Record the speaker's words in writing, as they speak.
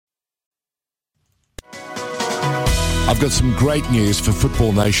I've got some great news for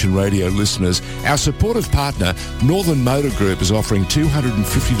Football Nation Radio listeners. Our supportive partner, Northern Motor Group, is offering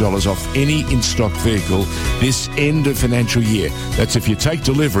 $250 off any in-stock vehicle this end of financial year. That's if you take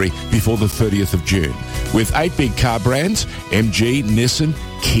delivery before the 30th of June. With 8 big car brands, MG, Nissan,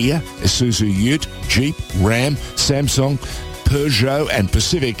 Kia, Isuzu Ute, Jeep, Ram, Samsung, Peugeot and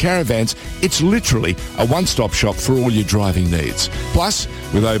Pacific Caravans, it's literally a one-stop shop for all your driving needs. Plus,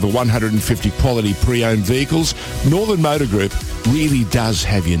 with over 150 quality pre-owned vehicles, Northern Motor Group really does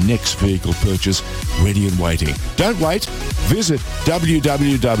have your next vehicle purchase ready and waiting. Don't wait. Visit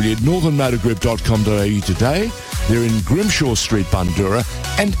www.northernmotorgroup.com.au today. They're in Grimshaw Street, Bundoora,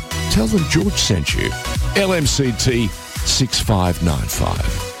 and tell them George sent you. LMCT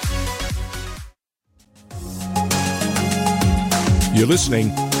 6595. You're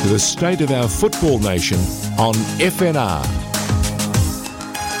listening to the State of Our Football Nation on FNR.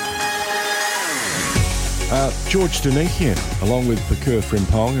 George Deneek here, along with Pokuah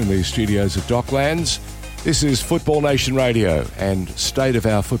Frimpong in the studios of Docklands. This is Football Nation Radio, and State of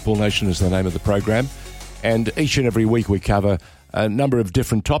Our Football Nation is the name of the program. And each and every week we cover a number of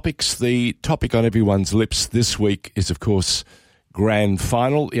different topics. The topic on everyone's lips this week is, of course, Grand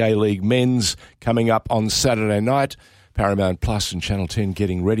Final, the A-League Men's, coming up on Saturday night. Paramount Plus and Channel 10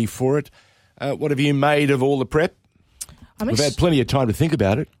 getting ready for it. What have you made of all the prep? We've had plenty of time to think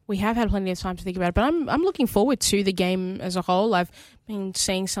about it. We have had plenty of time to think about it, but I'm looking forward to the game as a whole. I've been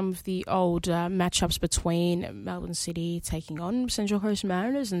seeing some of the old matchups between Melbourne City taking on Central Coast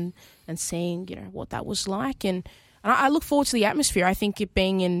Mariners and seeing what that was like. And I look forward to the atmosphere. I think it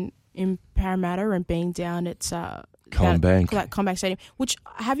being in Parramatta and being down at CommBank Stadium. Which,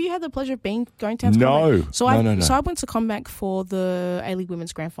 have you had the pleasure of going down to CommBank? No. So I went to CommBank for the A-League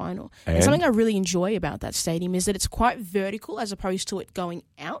Women's Grand Final. And something I really enjoy about that stadium is that it's quite vertical as opposed to it going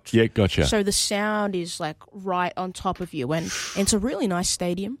out. Yeah, gotcha. So the sound is like right on top of you, and it's a really nice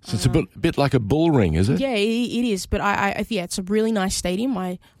stadium. So it's a bit like a bull ring, is it? Yeah, it is. But it's a really nice stadium.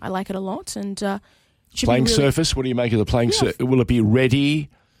 I like it a lot. And playing surface, what do you make of the playing surface? Will it be ready?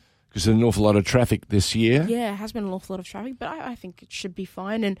 Because there's an awful lot of traffic this year. Yeah, it has been an awful lot of traffic, but I think it should be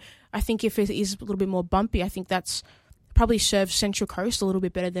fine. And I think if it is a little bit more bumpy, I think that's probably serves Central Coast a little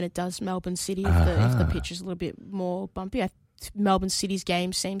bit better than it does Melbourne City if the pitch is a little bit more bumpy. Melbourne City's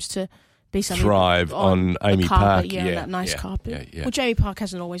game seems to be something thrive on Amy Park. Yeah, that nice carpet. Yeah. Which Amy Park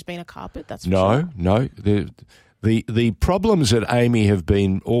hasn't always been a carpet, that's for sure. No. The problems at Amy have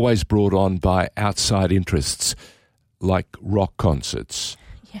been always brought on by outside interests like rock concerts.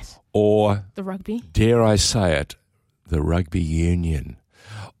 Yes. Or the rugby. Dare I say it, the rugby union.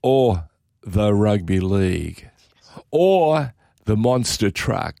 Or the rugby league. Or the monster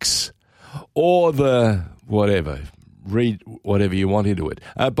trucks. Or the whatever. Read whatever you want into it.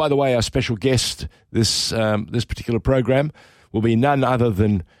 By the way, our special guest this particular program will be none other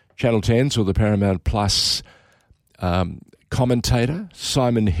than Channel 10's or the Paramount Plus commentator,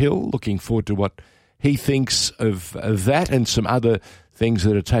 Simon Hill. Looking forward to what he thinks of that and some other things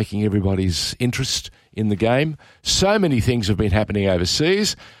that are taking everybody's interest in the game. So many things have been happening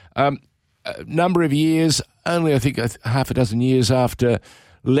overseas. A number of years, only I think half a dozen years after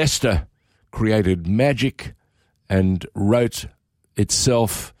Leicester created magic and wrote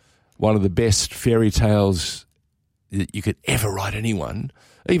itself one of the best fairy tales that you could ever write anyone.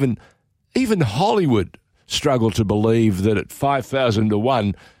 Even Hollywood struggled to believe that at 5,000 to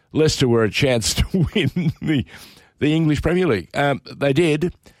 1, Leicester were a chance to win the English Premier League. They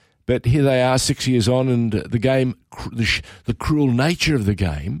did, but here they are 6 years on, and the game, the cruel nature of the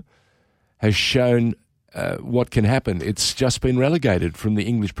game has shown what can happen. It's just been relegated from the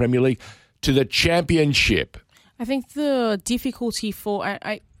English Premier League to the Championship. I think the difficulty for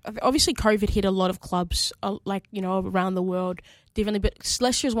obviously COVID hit a lot of clubs, around the world differently. But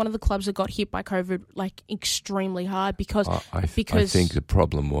Leicester is one of the clubs that got hit by COVID extremely hard because I think the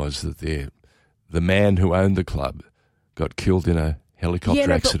problem was that the man who owned the club got killed in a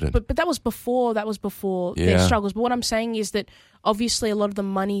helicopter accident. But that was before their struggles. But what I'm saying is that obviously a lot of the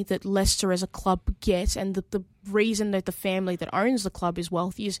money that Leicester as a club gets, and the reason that the family that owns the club is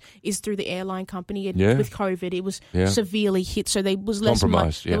wealthy is through the airline company. And with COVID, it was severely hit. So there was less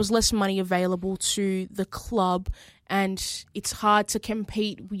there was less money available to the club, and it's hard to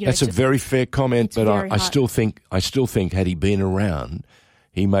compete. That's a very fair comment, but I still think had he been around,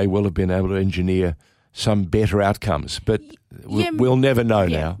 he may well have been able to engineer some better outcomes, but we'll never know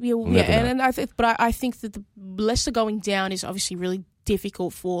now. I think that the Leicester going down is obviously really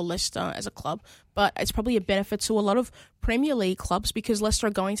difficult for Leicester as a club, but it's probably a benefit to a lot of Premier League clubs because Leicester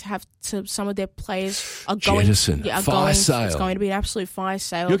are going to have some of their players are going. Jettison, fire sale. It's going to be an absolute fire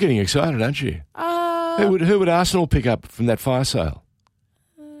sale. You're getting excited, aren't you? Who would Arsenal pick up from that fire sale?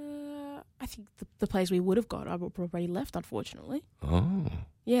 I think the players we would have got are already left, unfortunately. Oh.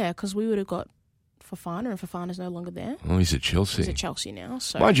 Yeah, because we would have got Fofana, and Fofana's no longer there. Oh, he's at Chelsea. He's at Chelsea now.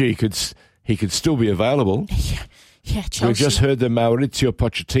 So. Mind you, he could still be available. Yeah, Chelsea. We've just heard that Maurizio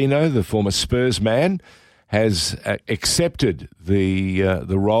Pochettino, the former Spurs man, has accepted the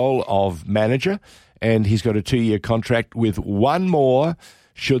role of manager, and he's got a 2-year contract with one more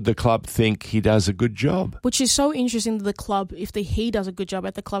should the club think he does a good job. Which is so interesting that the club, if he does a good job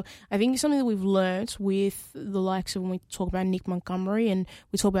at the club. I think it's something that we've learnt with the likes of when we talk about Nick Montgomery and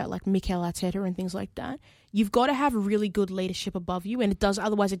we talk about like Mikel Arteta and things like that. You've got to have really good leadership above you, and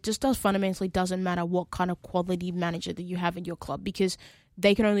otherwise it just fundamentally doesn't matter what kind of quality manager that you have in your club, because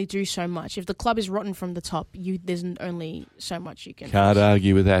they can only do so much. If the club is rotten from the top, there's only so much you can do. Can't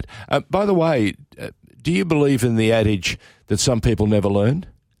argue with that. By the way, do you believe in the adage that some people never learn?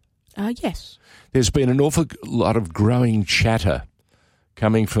 Yes. There's been an awful lot of growing chatter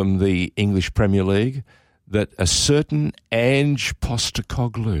coming from the English Premier League that a certain Ange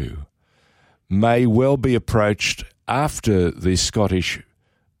Postecoglou may well be approached after the Scottish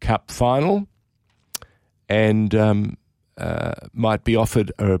Cup final and might be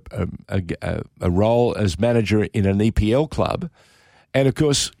offered a role as manager in an EPL club. And, of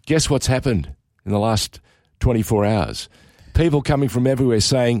course, guess what's happened in the last 24 hours? People coming from everywhere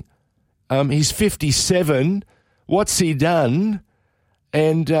saying, he's 57, what's he done?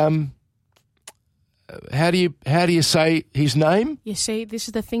 And how do you say his name? You see, this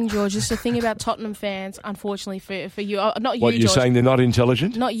is the thing, George. This is the thing about Tottenham fans, unfortunately, for you. Not you, What, you're George. Saying they're not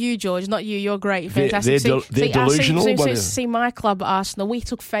intelligent? Not you, George. Not you. You're great. Fantastic. They're delusional? See, my club, Arsenal, we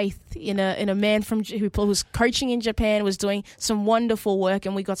took faith in a man who was coaching in Japan, was doing some wonderful work,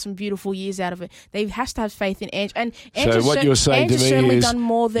 and we got some beautiful years out of it. They has to have faith in Ange. And so what you're saying to me is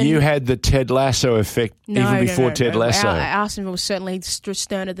you had the Ted Lasso effect before Ted Lasso. Arsenal was certainly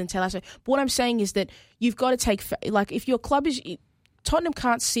sterner than Ted Lasso. But what I'm saying is that you've got to take, like, if your club is, Tottenham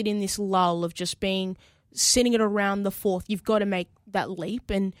can't sit in this lull of just sitting it around the fourth. You've got to make that leap,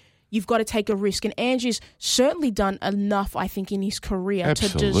 and you've got to take a risk. And Angie's certainly done enough, I think, in his career to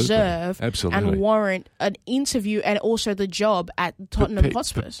deserve and warrant an interview and also the job at Tottenham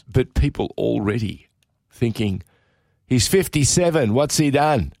Hotspurs. But people already thinking, he's 57, what's he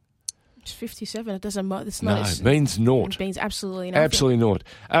done? It's 57, it doesn't matter. It means naught. It means absolutely nothing. Absolutely naught.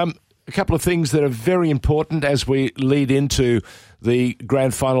 A couple of things that are very important as we lead into the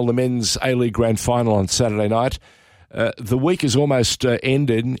grand final, the men's A-League grand final on Saturday night. The week is almost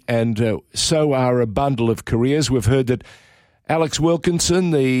ended, and so are a bundle of careers. We've heard that Alex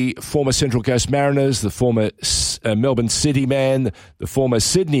Wilkinson, the former Central Coast Mariners, the former Melbourne City man, the former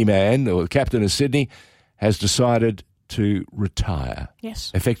Sydney man, or the captain of Sydney, has decided to retire.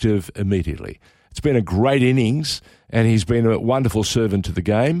 Yes. Effective immediately. It's been a great innings, and he's been a wonderful servant to the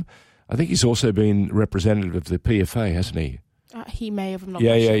game. I think he's also been representative of the PFA, hasn't he? He may have.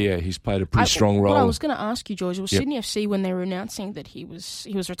 Yeah. He's played a pretty strong role. What I was going to ask you, George, was Sydney FC, when they were announcing that he was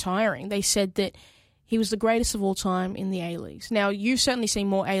retiring, they said that he was the greatest of all time in the A-Leagues. Now, you've certainly seen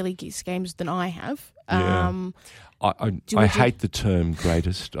more A-League games than I have. Yeah. I hate the term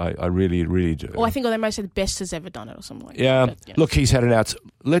greatest. I really, really do. Well, I think they might say the best has ever done it or something like that. Yeah. But, Look, he's had an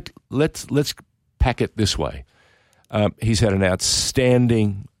let's pack it this way. He's had an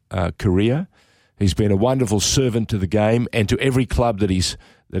outstanding career. He's been a wonderful servant to the game and to every club that he's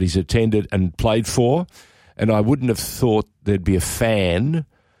attended and played for. And I wouldn't have thought there'd be a fan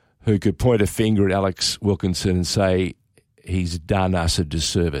who could point a finger at Alex Wilkinson and say he's done us a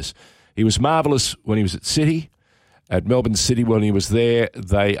disservice. He was marvellous when he was at City, at Melbourne City when he was there.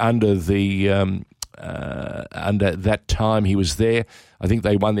 Under that time he was there, I think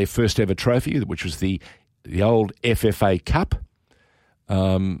they won their first ever trophy, which was the old FFA Cup.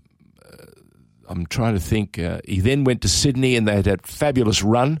 I'm trying to think. He then went to Sydney, and they had a fabulous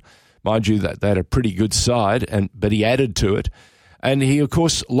run. Mind you, that they had a pretty good side, but he added to it. And he, of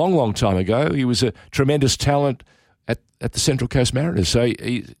course, long time ago, he was a tremendous talent at the Central Coast Mariners. So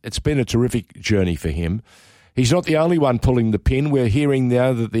it's been a terrific journey for him. He's not the only one pulling the pin. We're hearing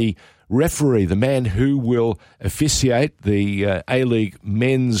now that the referee, the man who will officiate the A-League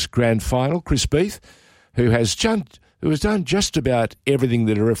men's grand final, Chris Beath, who has done just about everything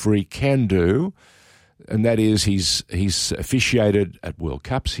that a referee can do, and that is he's officiated at World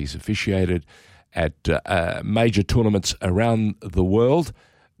Cups, he's officiated at major tournaments around the world,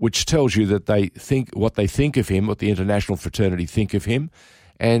 which tells you that they think of him, what the international fraternity think of him,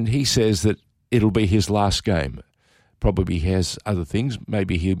 and he says that it'll be his last game. Probably has other things.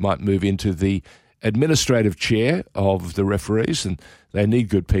 Maybe he might move into the administrative chair of the referees, and they need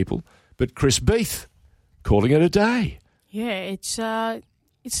good people. But Chris Beath calling it a day. Yeah,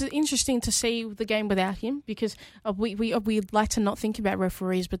 it's interesting to see the game without him because we'd like to not think about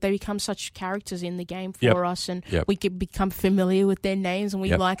referees, but they become such characters in the game for us, and we can become familiar with their names, and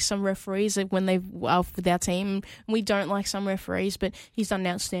we like some referees when they are with our team, and we don't like some referees, but he's done an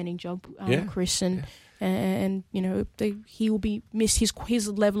outstanding job, Chris, and you know he will be missed. His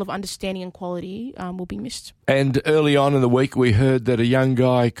level of understanding and quality will be missed. And early on in the week, we heard that a young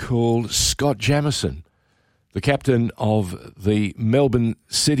guy called Scott Jamieson, the captain of the Melbourne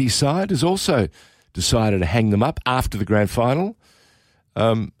City side, has also decided to hang them up after the grand final.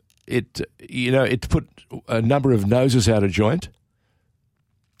 It put a number of noses out of joint.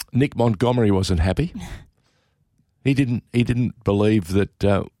 Nick Montgomery wasn't happy. He didn't believe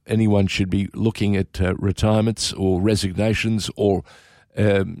that anyone should be looking at retirements or resignations, or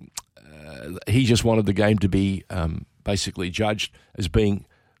he just wanted the game to be basically judged as being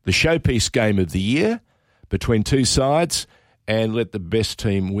the showpiece game of the year between two sides, and let the best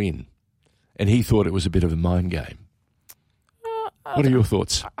team win. And he thought it was a bit of a mind game. What are your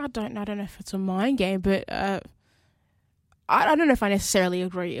thoughts? I don't know if it's a mind game, but I don't know if I necessarily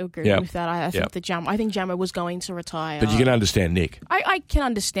agree with that. I think I think Jammer was going to retire. But you can understand Nick. I can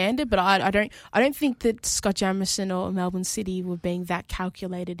understand it, but I don't think that Scott Jamieson or Melbourne City were being that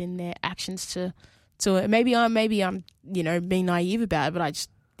calculated in their actions to it. Maybe I'm being naive about it, but I just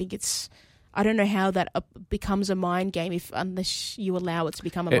think it's. I don't know how that becomes a mind game unless you allow it to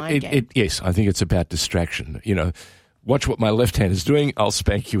become a mind game. Yes, I think it's about distraction. Watch what my left hand is doing, I'll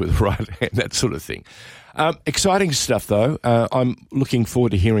spank you with the right hand, that sort of thing. Exciting stuff, though. I'm looking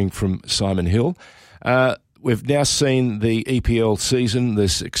forward to hearing from Simon Hill. We've now seen the EPL season,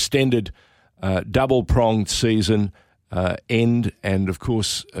 this extended double-pronged season end, and of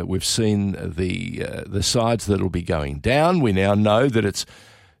course we've seen the sides that will be going down. We now know that it's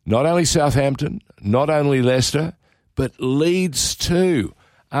not only Southampton, not only Leicester, but Leeds too.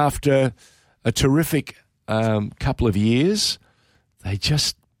 After a terrific couple of years, they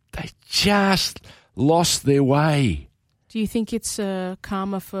just lost their way. Do you think it's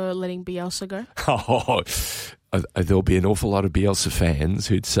karma for letting Bielsa go? There'll be an awful lot of Bielsa fans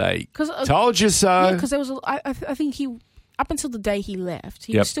who'd say, "Told you so." Yeah, because there was. I think he, up until the day he left,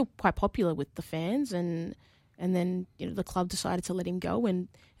 he was still quite popular with the fans, and then the club decided to let him go, and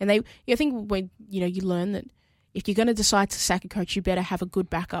they. I think when you learn that if you're going to decide to sack a coach, you better have a good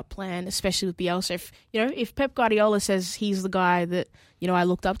backup plan, especially with Bielsa. If Pep Guardiola says he's the guy that I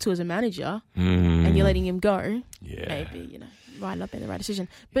looked up to as a manager, and you're letting him go, maybe might not be the right decision.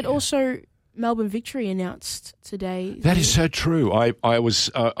 But also, Melbourne Victory announced today. That is so true. I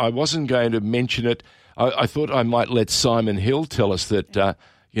wasn't going to mention it. I thought I might let Simon Hill tell us that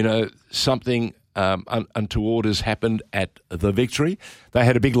something untoward has happened at the Victory. They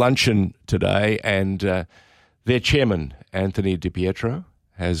had a big luncheon today, and their chairman, Anthony DiPietro,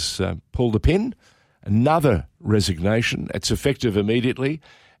 has pulled the pin. Another resignation. It's effective immediately.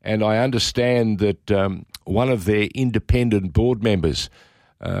 And I understand that one of their independent board members,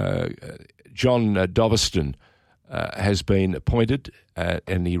 John Doveston, has been appointed,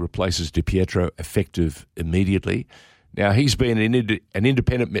 and he replaces DiPietro effective immediately. Now, he's been an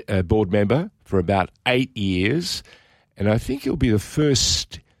independent board member for about 8 years, and I think he'll be the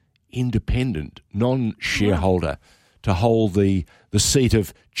first independent, non-shareholder to hold the seat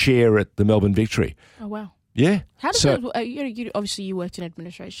of chair at the Melbourne Victory. Oh, wow. Yeah. How does that? Obviously, you worked in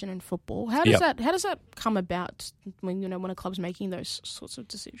administration and football. How does that come about when a club's making those sorts of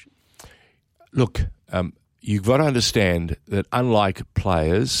decisions? Look, you've got to understand that unlike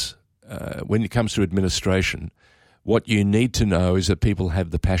players, when it comes to administration, what you need to know is that people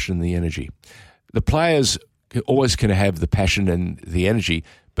have the passion and the energy. The players always can have the passion and the energy,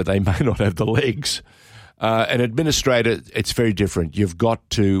 but they may not have the legs. An administrator, it's very different. You've got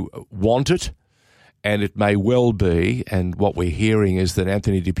to want it, and it may well be, and what we're hearing is that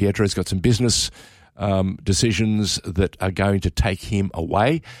Anthony DiPietro's got some business decisions that are going to take him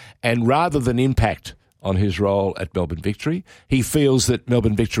away, and rather than impact on his role at Melbourne Victory, he feels that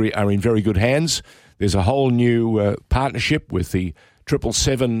Melbourne Victory are in very good hands. There's a whole new partnership with the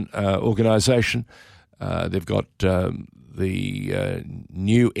 777 organisation. They've got the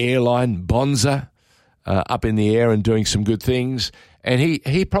new airline, Bonza, up in the air and doing some good things. And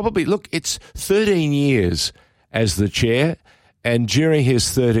he probably, it's 13 years as the chair, and during his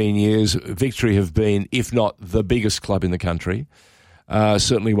 13 years, Victory have been, if not the biggest club in the country,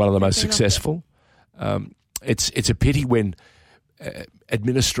 certainly one of the most successful. It's a pity when key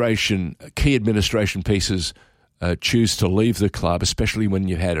administration pieces choose to leave the club, especially when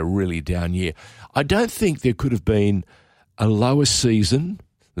you've had a really down year. I don't think there could have been a lower season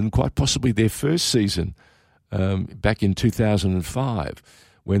than quite possibly their first season back in 2005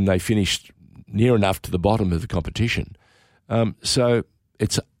 when they finished near enough to the bottom of the competition. So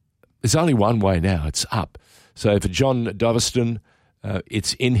it's only one way now. It's up. So for John Doveston,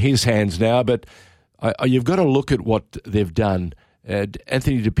 it's in his hands now. But you've got to look at what they've done.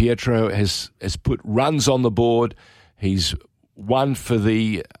 Anthony DiPietro has put runs on the board. He's won for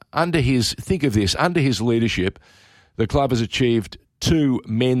under his leadership, the club has achieved 2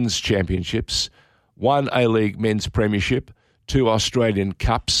 men's championships, 1 A-League men's premiership, 2 Australian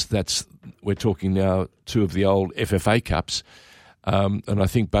Cups. We're talking now 2 of the old FFA Cups. And I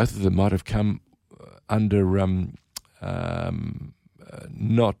think both of them might have come under,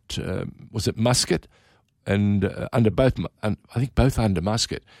 was it Muscat? And under both, I think both under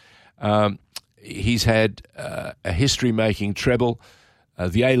Muscat. He's had a history-making treble.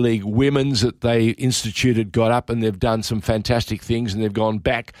 The A-League Women's that they instituted got up and they've done some fantastic things, and they've gone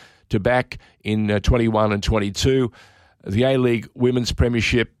back to back in 21 and 22. The A-League Women's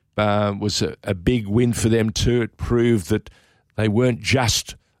Premiership was a big win for them too. It proved that they weren't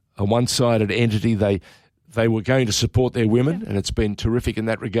just a one-sided entity. They were going to support their women, and it's been terrific in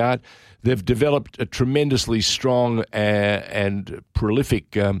that regard. They've developed a tremendously strong and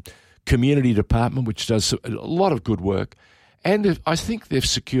prolific community department, which does a lot of good work. And I think they've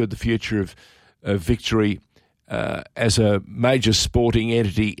secured the future of Victory as a major sporting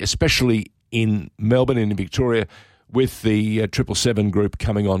entity, especially in Melbourne and in Victoria, with the 777 group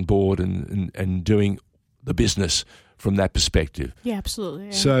coming on board and doing the business from that perspective. Yeah, absolutely.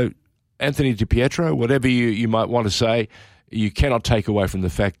 Yeah. So, Anthony DiPietro, whatever you might want to say, you cannot take away from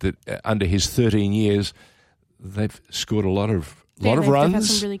the fact that under his 13 years, they've scored a lot of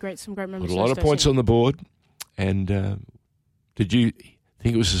runs. They've had some great moments. Put a lot of points on the board. And did you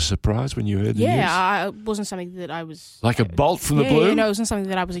think it was a surprise when you heard the news? Yeah, it wasn't something that I was... Like a bolt from the blue? Yeah, no, it wasn't something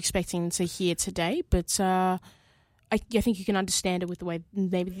that I was expecting to hear today, but I think you can understand it with the way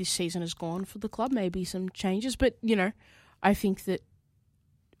maybe this season has gone for the club, maybe some changes, but, I think that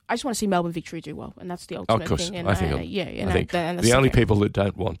I just want to see Melbourne Victory do well, and that's the ultimate thing. And, I think the only people that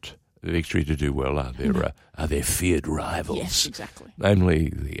don't want Victory to do well are their feared rivals. Yes, exactly.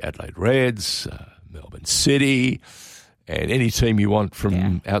 Namely the Adelaide Reds, Melbourne City, and any team you want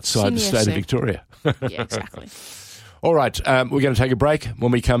from outside the state of Victoria. Yeah, exactly. All right, we're going to take a break.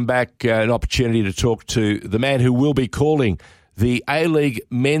 When we come back, an opportunity to talk to the man who will be calling the A-League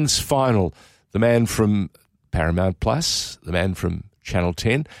men's final, the man from Paramount Plus, the man from Channel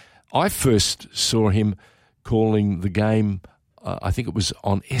 10. I first saw him calling the game, I think it was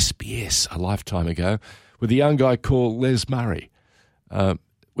on SBS a lifetime ago, with a young guy called Les Murray.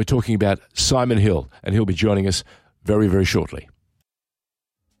 We're talking about Simon Hill, and he'll be joining us very, very shortly.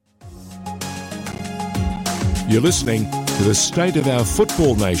 You're listening to the State of Our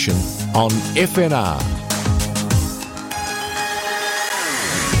Football Nation on FNR.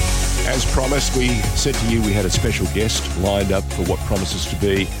 As promised, we said to you we had a special guest lined up for what promises to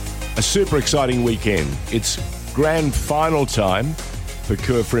be a super exciting weekend. It's grand final time.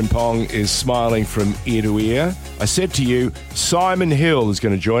 Pokuah Frimpong is smiling from ear to ear. I said to you, Simon Hill is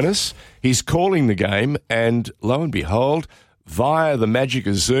going to join us. He's calling the game, and lo and behold, via the magic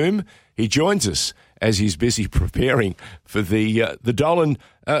of Zoom, he joins us as he's busy preparing for the Dolan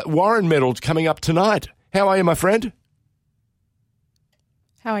Warren Medal coming up tonight. How are you, my friend?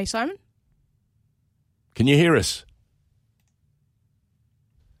 How are you, Simon? Can you hear us?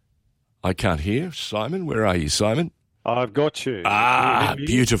 I can't hear. Simon, where are you, Simon? I've got you.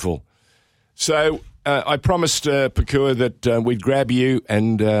 Beautiful. So I promised Pokuah that we'd grab you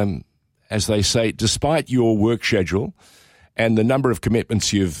and, as they say, despite your work schedule and the number of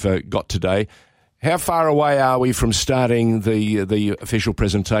commitments you've got today, how far away are we from starting the official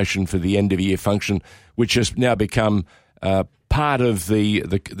presentation for the end-of-year function, which has now become part of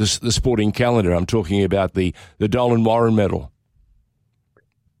the sporting calendar? I'm talking about the Dolan Warren Medal.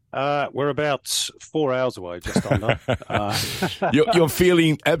 We're about 4 hours away, just under. You're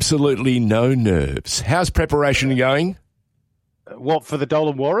feeling absolutely no nerves. How's preparation going? What, for the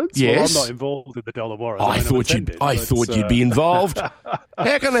Dolan Warrants? Yes. Well, I'm not involved in the Dolan Warrants. I thought you'd be involved.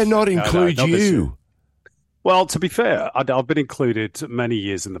 How can they not include you? Well, to be fair, I've been included many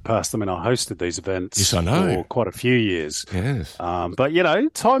years in the past. I mean, I hosted these events for quite a few years. Yes. But,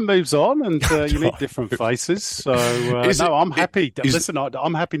 time moves on and you meet different faces. So, I'm happy. Listen,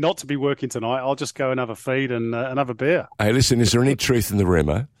 I'm happy not to be working tonight. I'll just go and have a feed and have a beer. Hey, listen, is there any truth in the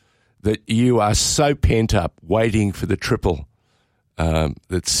rumour that you are so pent up waiting for the triple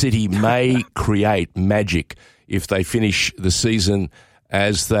that City may create magic if they finish the season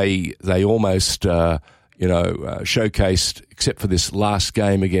as they almost... showcased, except for this last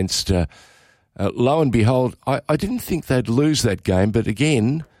game against. Lo and behold, I didn't think they'd lose that game, but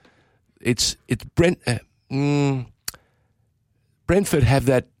again, it's Brentford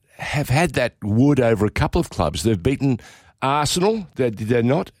have had that wood over a couple of clubs. They've beaten Arsenal. Did they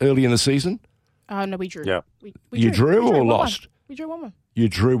not early in the season? No, we drew. Yeah, you drew or lost? We drew 1-1. You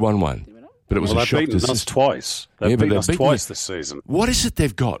drew 1-1. But it was a shock. They've beaten us twice. They've beaten us twice this season. What is it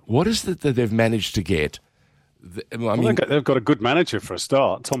they've got? What is it that they've managed to get? They've got a good manager for a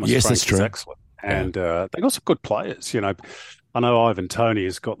start. Thomas Frank is excellent. And they've got some good players. I know Ivan Toney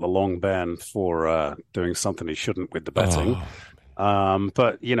has got the long ban for doing something he shouldn't with the betting.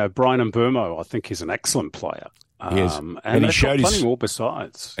 But, Brian Mbeumo, I think, is an excellent player. And they've got plenty more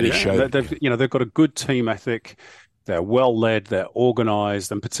besides. And they've got a good team ethic. They're well led, they're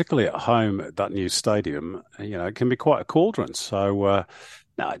organised, and particularly at home at that new stadium, it can be quite a cauldron. So,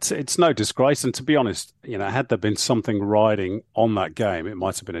 no, it's no disgrace. And to be honest, had there been something riding on that game, it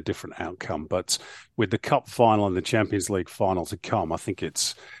might have been a different outcome. But with the Cup final and the Champions League final to come, I think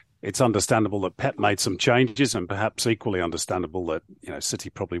it's understandable that Pep made some changes, and perhaps equally understandable that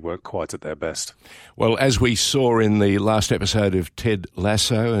City probably weren't quite at their best. Well, as we saw in the last episode of Ted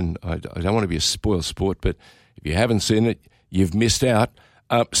Lasso, and I don't want to be a spoil sport, but if you haven't seen it, you've missed out.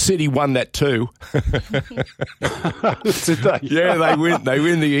 City won that too. Did they? Yeah, they win. They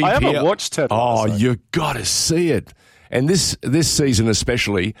win the EPL. I haven't watched Ted Lasso. Oh, you've got to see it. And this season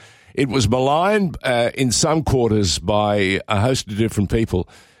especially, it was maligned in some quarters by a host of different people.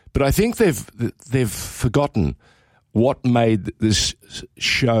 But I think they've forgotten what made this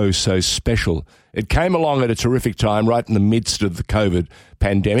show so special. It came along at a terrific time, right in the midst of the COVID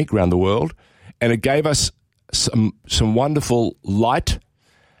pandemic around the world, and it gave us some wonderful light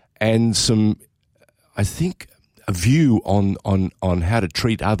and some, I think, a view on how to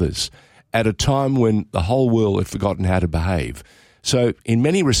treat others at a time when the whole world had forgotten how to behave. So in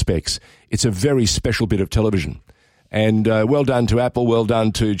many respects, it's a very special bit of television. And well done to Apple, well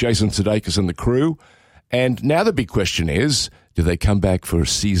done to Jason Sudeikis and the crew. And now the big question is, do they come back for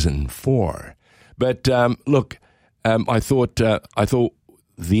season 4? But look, I thought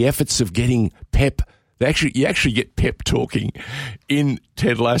the efforts of getting Pep, you actually get Pep talking in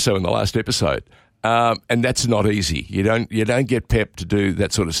Ted Lasso in the last episode, and that's not easy. You don't get Pep to do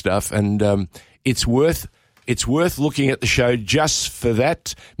that sort of stuff, and it's worth looking at the show just for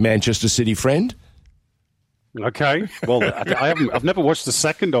that, Manchester City friend. Okay, well, I've never watched the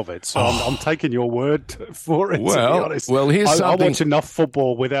second of it, so I'm taking your word for it. Well, to be honest. Well, here's something. I watch enough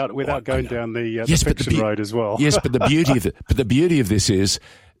football without going down the fiction road as well. Yes, but the beauty of this is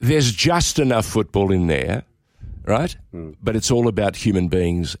there's just enough football in there, right? But it's all about human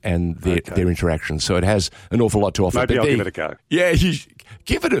beings and their interactions. So it has an awful lot to offer. Maybe I'll give it a go. Yeah,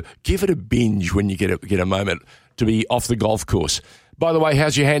 give it a binge when you get a moment to be off the golf course. By the way,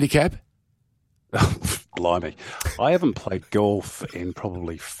 how's your handicap? Blimey. I haven't played golf in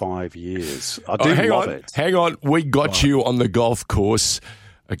probably 5 years. I do love it. Hang on. We got you on the golf course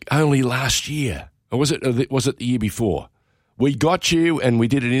only last year. Or was it the year before? We got you and we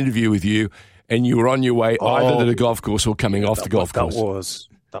did an interview with you and you were on your way either to the golf course or coming off the golf course.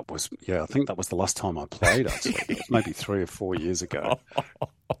 That was, I think that was the last time I played, actually. It was maybe 3 or 4 years ago.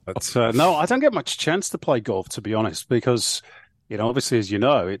 But no, I don't get much chance to play golf, to be honest, because obviously, as you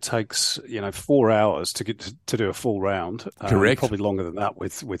know, it takes 4 hours to get to do a full round. Correct. Probably longer than that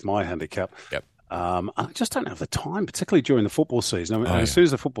with my handicap. Yep. I just don't have the time, particularly during the football season. As soon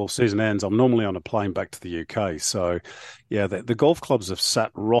as the football season ends, I'm normally on a plane back to the UK. So, yeah, the golf clubs have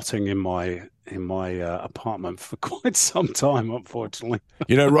sat rotting in my apartment for quite some time, unfortunately.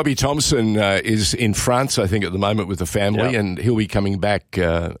 Robbie Thompson is in France, I think, at the moment with the family, and he'll be coming back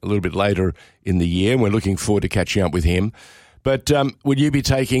a little bit later in the year. And we're looking forward to catching up with him. But will you be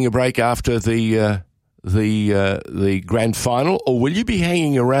taking a break after the grand final, or will you be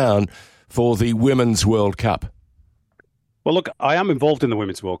hanging around for the Women's World Cup? Well, look, I am involved in the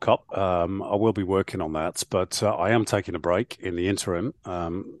Women's World Cup. I will be working on that, but I am taking a break in the interim.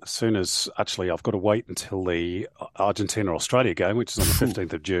 As soon as, actually, I've got to wait until the Argentina-Australia game, which is on the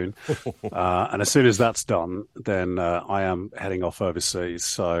 15th of June. And as soon as that's done, then I am heading off overseas.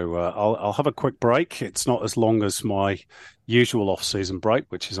 So I'll have a quick break. It's not as long as my usual off-season break,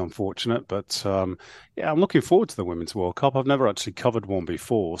 which is unfortunate. But, I'm looking forward to the Women's World Cup. I've never actually covered one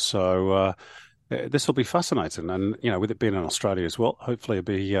before, so... this will be fascinating. And, with it being in Australia as well, hopefully it'll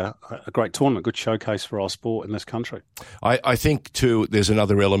be a great tournament, good showcase for our sport in this country. I think, too, there's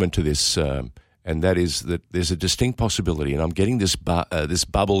another element to this, and that is that there's a distinct possibility, and I'm getting this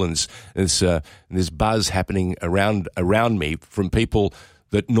bubble and this buzz happening around me from people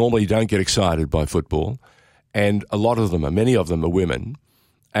that normally don't get excited by football, and many of them are women,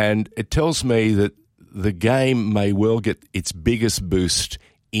 and it tells me that the game may well get its biggest boost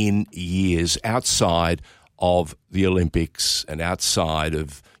in years outside of the Olympics and outside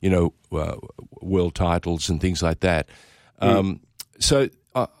of, world titles and things like that. So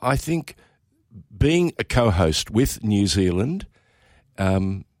I think being a co-host with New Zealand,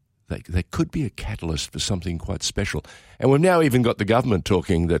 they could be a catalyst for something quite special. And we've now even got the government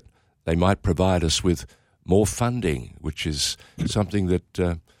talking that they might provide us with more funding, which is something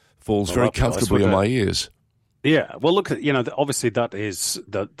that falls very comfortably on my ears. Yeah, well, look, obviously that is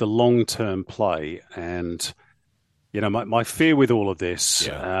the long-term play, and my fear with all of this,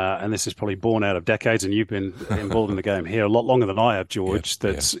 and this is probably born out of decades, and you've been involved in the game here a lot longer than I have, George.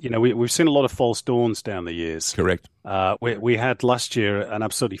 We've seen a lot of false dawns down the years. Correct. We had last year an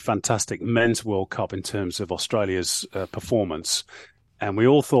absolutely fantastic men's World Cup in terms of Australia's performance. And we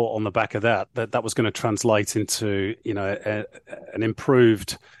all thought on the back of that was going to translate into, an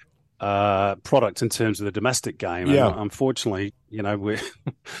improved product in terms of the domestic game. Yeah. And unfortunately,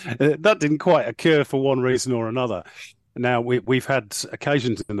 that didn't quite occur for one reason or another. Now, we've had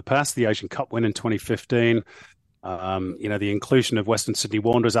occasions in the past, the Asian Cup win in 2015, the inclusion of Western Sydney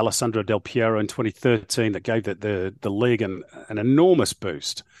Wanderers, Alessandro Del Piero in 2013 that gave the league an enormous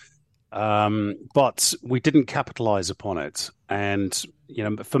boost. But we didn't capitalize upon it. And,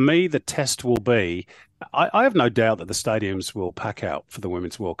 for me, the test will be, I have no doubt that the stadiums will pack out for the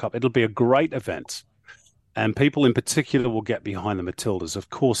Women's World Cup. It'll be a great event. And people in particular will get behind the Matildas.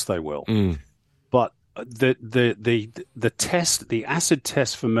 Of course they will. But the test, the acid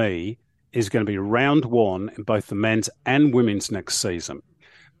test for me is going to be round one in both the men's and women's next season.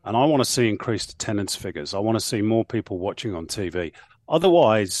 And I want to see increased attendance figures. I want to see more people watching on TV.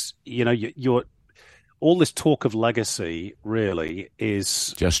 Otherwise, you're all this talk of legacy really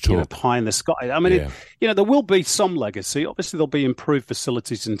is just talk. Pie in the sky. I mean, there will be some legacy. Obviously, there'll be improved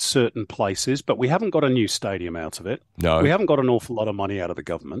facilities in certain places, but we haven't got a new stadium out of it. No. We haven't got an awful lot of money out of the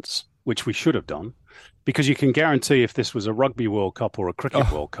governments, which we should have done, because you can guarantee if this was a Rugby World Cup or a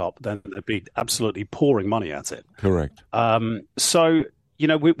Cricket World Cup, then they'd be absolutely pouring money at it. Correct. So,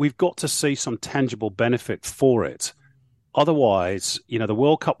 we've got to see some tangible benefit for it. Otherwise, the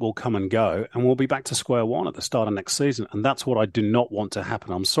World Cup will come and go, and we'll be back to square one at the start of next season. And that's what I do not want to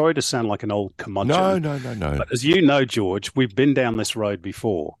happen. I'm sorry to sound like an old curmudgeon. No. But as you know, George, we've been down this road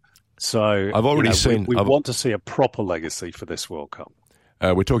before. So I've already seen. We want to see a proper legacy for this World Cup.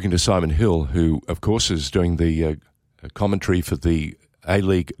 We're talking to Simon Hill, who, of course, is doing the commentary for the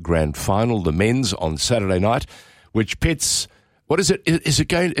A-League Grand Final, the men's, on Saturday night, which pits. What is it? Is it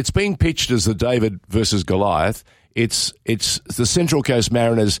going? It's being pitched as the David versus Goliath. It's the Central Coast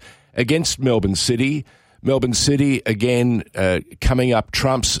Mariners against Melbourne City. Melbourne City, again, coming up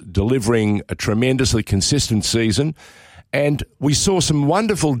trumps, delivering a tremendously consistent season. And we saw some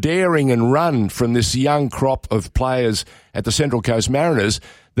wonderful daring and run from this young crop of players at the Central Coast Mariners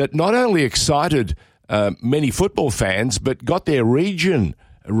that not only excited many football fans, but got their region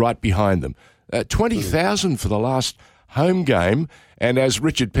right behind them. 20,000 for the last home game. And as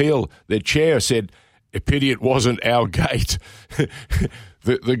Richard Peel, their chair, said, a pity it wasn't our gate.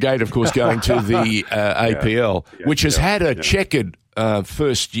 the gate, of course, going to the APL, which has had a checkered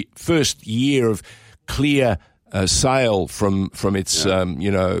first year of clear sail from its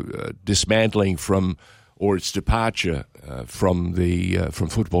dismantling or its departure from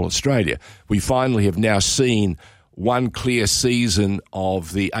Football Australia. We finally have now seen one clear season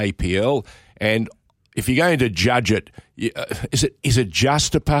of the APL, and if you're going to judge it, is it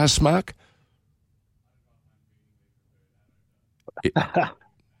just a pass mark?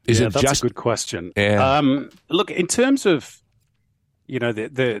 That's a good question. Yeah. Look, in terms of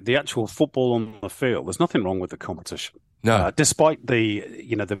the actual football on the field, there's nothing wrong with the competition. No, despite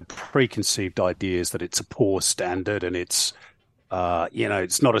the preconceived ideas that it's a poor standard and it's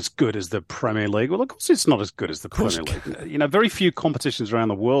not as good as the Premier League. Well, of course, it's not as good as the Premier League. Very few competitions around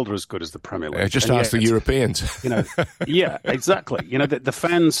the world are as good as the Premier League. Just ask the Europeans. Yeah, exactly. The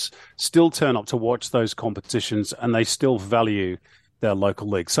fans still turn up to watch those competitions, and they still value their local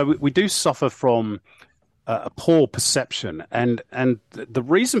league. So we do suffer from a poor perception, and the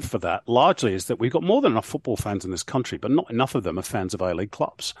reason for that largely is that we've got more than enough football fans in this country, but not enough of them are fans of A-League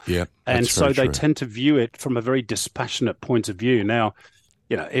clubs. Yeah, and so they tend to view it from a very dispassionate point of view. Now,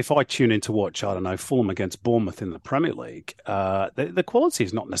 if I tune in to watch, I don't know, Fulham against Bournemouth in the Premier League, the quality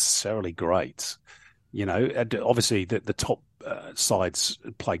is not necessarily great. Obviously the top sides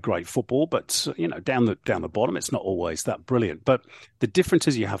play great football, but down the bottom, it's not always that brilliant. But the difference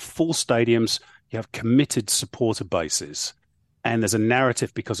is you have full stadiums, you have committed supporter bases, and there's a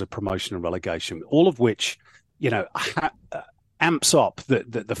narrative because of promotion and relegation, all of which, amps up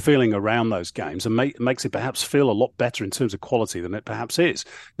the feeling around those games and makes it perhaps feel a lot better in terms of quality than it perhaps is.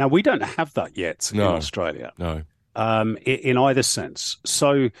 Now, we don't have that yet in Australia. No. In either sense.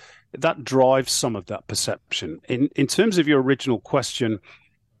 So that drives some of that perception. In terms of your original question,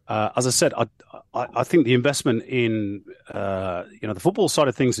 as I said, I think the investment in the football side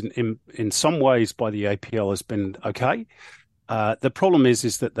of things in some ways by the APL has been okay. The problem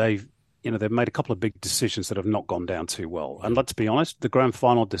is that they've made a couple of big decisions that have not gone down too well. And let's be honest, the grand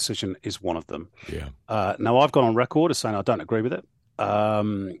final decision is one of them. Yeah. Now, I've gone on record as saying I don't agree with it.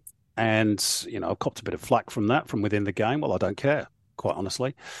 And, I've copped a bit of flack from within the game. Well, I don't care, quite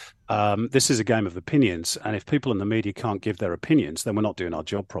honestly. This is a game of opinions. And if people in the media can't give their opinions, then we're not doing our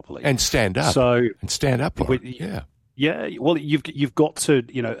job properly. And stand up. Yeah. Yeah. Well, you've got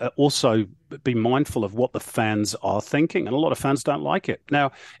to, also be mindful of what the fans are thinking. And a lot of fans don't like it.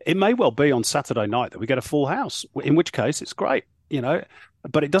 Now, it may well be on Saturday night that we get a full house, in which case it's great,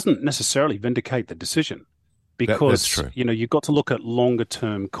 but it doesn't necessarily vindicate the decision. Because, that's true. You've got to look at longer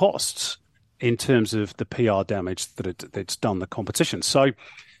term costs in terms of the PR damage that it's done the competition. So,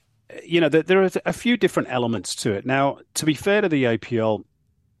 there are a few different elements to it. Now, to be fair to the APL,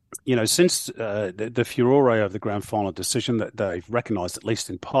 since the furore of the grand final decision, that they've recognised, at least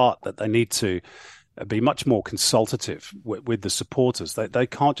in part, that they need to be much more consultative with the supporters. They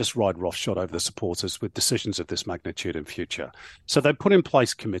can't just ride roughshod over the supporters with decisions of this magnitude in future. So they've put in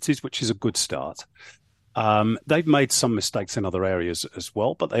place committees, which is a good start. They've made some mistakes in other areas as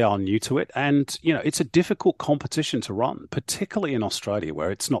well, but they are new to it. And, it's a difficult competition to run, particularly in Australia,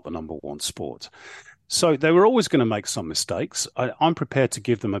 where it's not the number one sport. So they were always going to make some mistakes. I'm prepared to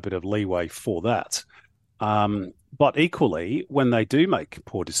give them a bit of leeway for that. But equally, when they do make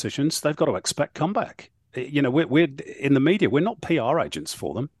poor decisions, they've got to expect comeback. We're in the media, we're not PR agents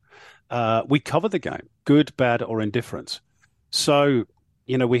for them. We cover the game, good, bad, or indifferent. So,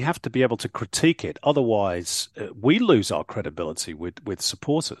 we have to be able to critique it. Otherwise, we lose our credibility with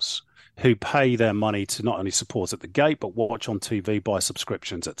supporters who pay their money to not only support at the gate, but watch on TV, buy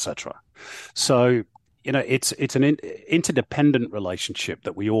subscriptions, etc. So, it's an interdependent relationship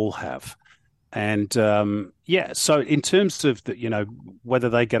that we all have. And, so in terms of, whether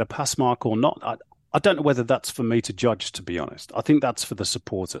they get a pass mark or not, I don't know whether that's for me to judge, to be honest. I think that's for the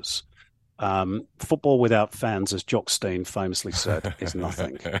supporters. Football without fans, as Jock Stein famously said, is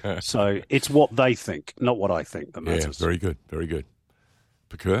nothing. So it's what they think, not what I think that matters. Yeah, very good, very good.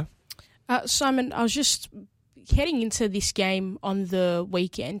 Pokuah? Simon, I was just heading into this game on the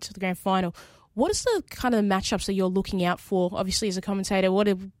weekend, the grand final. What is the kind of matchups that you're looking out for? Obviously, as a commentator, what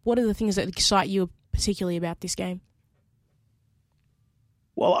are the things that excite you particularly about this game?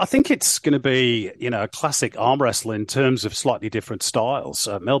 Well, I think it's going to be, a classic arm wrestle in terms of slightly different styles.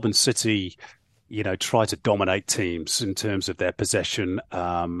 Melbourne City, try to dominate teams in terms of their possession,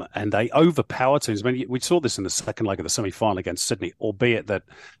 and they overpower teams. I mean, we saw this in the second leg of the semi-final against Sydney, albeit that,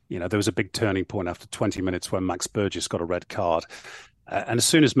 there was a big turning point after 20 minutes when Max Burgess got a red card. And as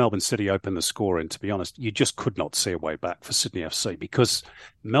soon as Melbourne City opened the scoring, to be honest, you just could not see a way back for Sydney FC because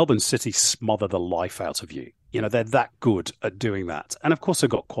Melbourne City smother the life out of you. They're that good at doing that. And of course, they've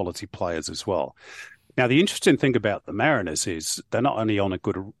got quality players as well. Now, the interesting thing about the Mariners is they're not only on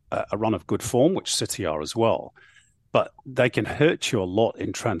a run of good form, which City are as well, but they can hurt you a lot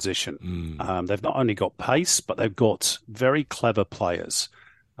in transition. They've not only got pace, but they've got very clever players.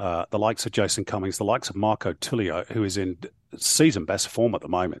 The likes of Jason Cummings, the likes of Marco Tullio, who is in season best form at the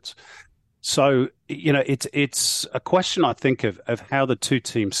moment. So, it's a question, I think, of how the two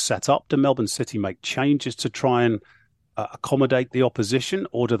teams set up. Do Melbourne City make changes to try and accommodate the opposition,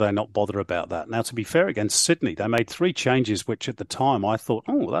 or do they not bother about that? Now, to be fair, against Sydney, they made 3 changes, which at the time I thought,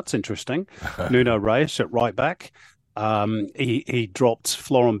 oh, that's interesting. Nuno Reis at right back. He dropped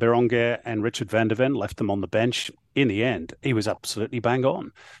Florent Berenguer and Richard van der Ven, left them on the bench. In the end, he was absolutely bang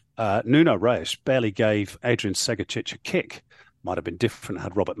on. Nuno Reis barely gave Adrian Segacic a kick. Might have been different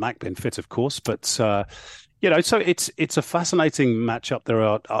had Robert Mack been fit, of course. But, so it's a fascinating matchup. There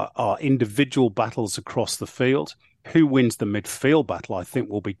are individual battles across the field. Who wins the midfield battle, I think,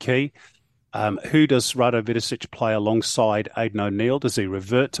 will be key. Who does Rado Vidicic play alongside Aidan O'Neill? Does he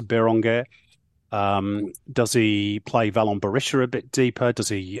revert to Berenguer? Does he play Valon Berisha a bit deeper? Does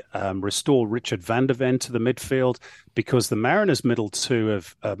he restore Richard van der Ven to the midfield? Because the Mariners' middle two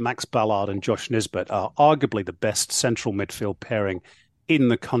of Max Ballard and Josh Nisbet are arguably the best central midfield pairing in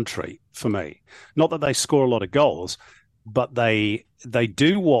the country for me. Not that they score a lot of goals, but they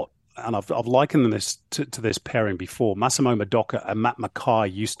do what, and I've likened this to this pairing before, Massimo Madoka and Matt Mackay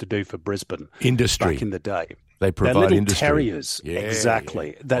used to do for Brisbane industry back in the day. They provide They're little industry. terriers, Yeah,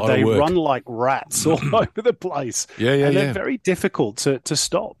 exactly. yeah. That they run like rats all over the place. And they're very difficult to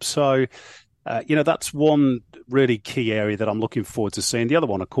stop. So, that's one really key area that I'm looking forward to seeing. The other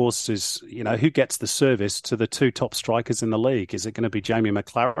one, of course, is, who gets the service to the two top strikers in the league? Is it going to be Jamie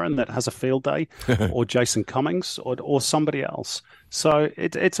McLaren that has a field day or Jason Cummings or somebody else? So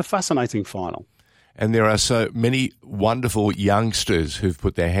it's a fascinating final. And there are so many wonderful youngsters who've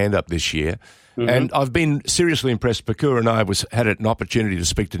put their hand up this year. Mm-hmm. And I've been seriously impressed. Pokuah and I had an opportunity to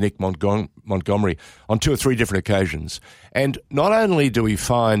speak to Nick Montgomery on 2 or 3 different occasions. And not only do we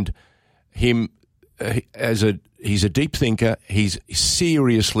find him he's a deep thinker, he's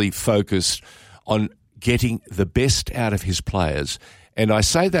seriously focused on getting the best out of his players. And I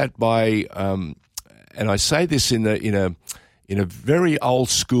say that and I say this in a very old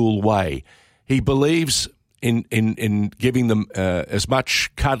school way. He believes in giving them as much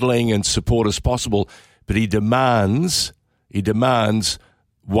cuddling and support as possible, but he demands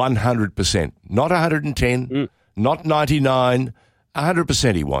 100%, not 110, not 99,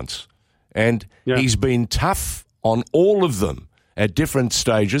 100% he wants. And he's been tough on all of them at different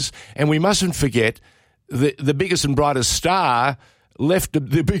stages. And we mustn't forget the biggest and brightest star left at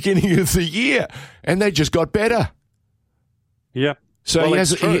the beginning of the year, and they just got better. Yeah. So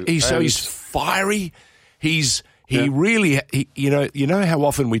he's fiery. He really, you know how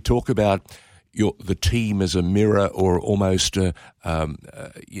often we talk about the team as a mirror or almost an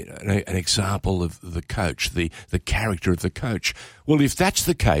example of the coach, the character of the coach. Well, if that's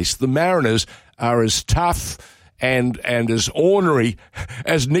the case, the Mariners are as tough and as ornery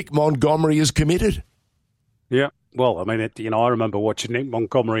as Nick Montgomery is committed. Yeah. Well, I mean, I remember watching Nick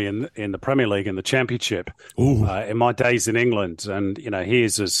Montgomery in the Premier League in the Championship in my days in England, and he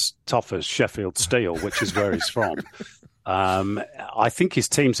is as tough as Sheffield Steel, which is where he's from. I think his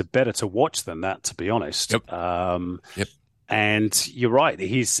teams are better to watch than that, to be honest. Yep. And you're right;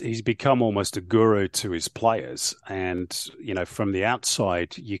 he's become almost a guru to his players, and from the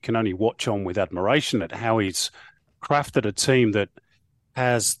outside, you can only watch on with admiration at how he's crafted a team that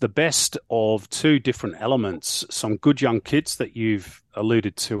has the best of 2 different elements, some good young kids that you've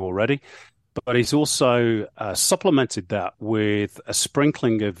alluded to already, but he's also supplemented that with a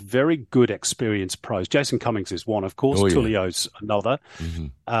sprinkling of very good experienced pros. Jason Cummings is one, of course. Tulio's another.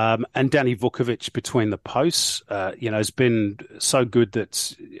 Mm-hmm. And Danny Vukovic between the posts, has been so good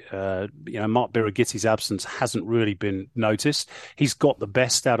that, Mark Birigitti's absence hasn't really been noticed. He's got the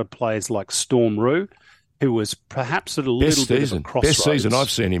best out of players like Storm Roux, who was perhaps at a little bit of a crossroads. Best season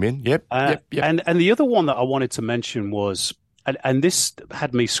I've seen him in. Yep. And the other one that I wanted to mention was, and this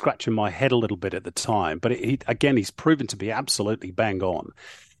had me scratching my head a little bit at the time, but he's proven to be absolutely bang on.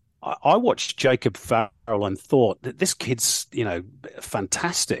 I watched Jacob Farrell and thought that this kid's,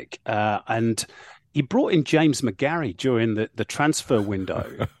 fantastic. And he brought in James McGarry during the transfer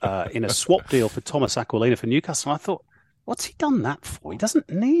window in a swap deal for Thomas Aquilina for Newcastle. And I thought, what's he done that for? He doesn't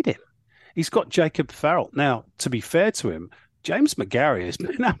need him. He's got Jacob Farrell. Now, to be fair to him, James McGarry has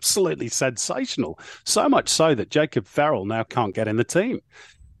been absolutely sensational, so much so that Jacob Farrell now can't get in the team.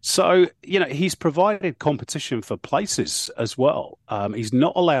 So, he's provided competition for places as well. He's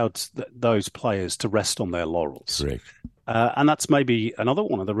not allowed those players to rest on their laurels. Correct. And that's maybe another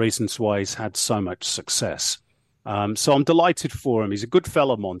one of the reasons why he's had so much success. So I'm delighted for him. He's a good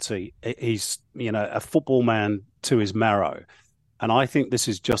fella, Monty. He's, a football man to his marrow. And I think this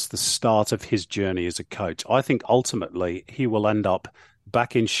is just the start of his journey as a coach. I think ultimately he will end up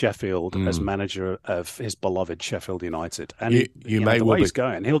back in Sheffield as manager of his beloved Sheffield United. And the way he's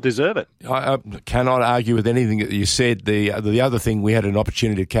going, he'll deserve it. I cannot argue with anything that you said. The other thing, we had an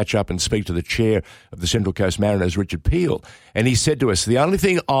opportunity to catch up and speak to the chair of the Central Coast Mariners, Richard Peel, and he said to us, the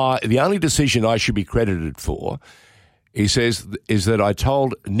only decision I should be credited for, he says, is that I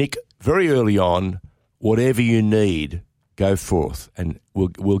told Nick very early on, whatever you need, go forth and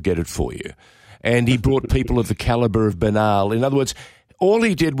we'll get it for you. And he brought people of the caliber of Bernal. In other words, all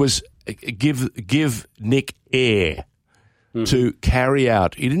he did was give Nick air to carry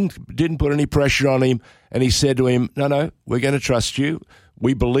out. He didn't put any pressure on him, and he said to him, no, we're going to trust you.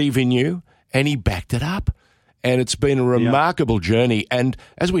 We believe in you. And he backed it up. And it's been a remarkable journey. And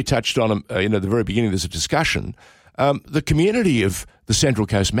as we touched on at the very beginning of this discussion, the community of the Central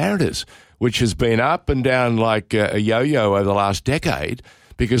Coast Mariners, which has been up and down like a yo-yo over the last decade,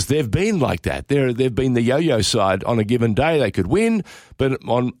 because they've been like that. They've been the yo-yo side. On a given day they could win, but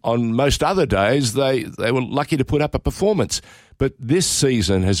on most other days they were lucky to put up a performance. But this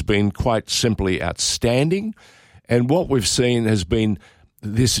season has been quite simply outstanding, and what we've seen has been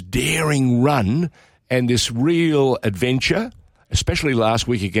this daring run and this real adventure especially last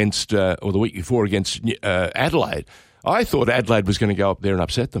week against, or the week before against Adelaide. I thought Adelaide was going to go up there and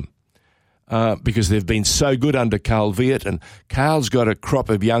upset them because they've been so good under Carl Viet, and Carl's got a crop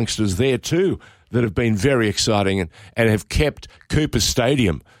of youngsters there too that have been very exciting and have kept Cooper's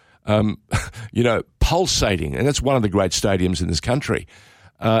Stadium, pulsating. And that's one of the great stadiums in this country.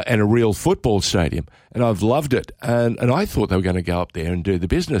 And a real football stadium, and I've loved it. And I thought they were going to go up there and do the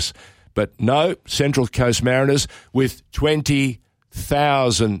business. But no, Central Coast Mariners, with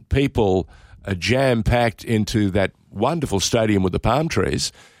 20,000 people jam-packed into that wonderful stadium with the palm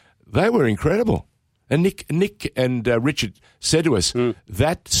trees, they were incredible. And Nick and Richard said to us,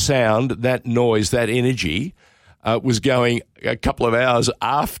 that sound, that noise, that energy was going a couple of hours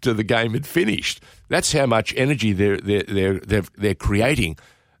after the game had finished. That's how much energy they're creating,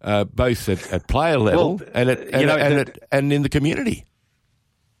 both at player level and in the community.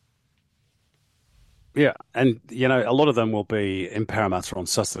 Yeah, and a lot of them will be in Parramatta on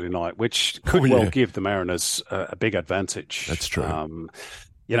Saturday night, which could give the Mariners a big advantage. That's true.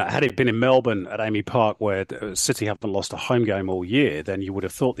 Had it been in Melbourne at Amy Park, where City haven't lost a home game all year, then you would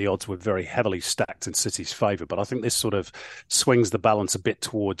have thought the odds were very heavily stacked in City's favour. But I think this sort of swings the balance a bit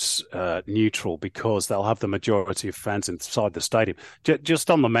towards neutral, because they'll have the majority of fans inside the stadium.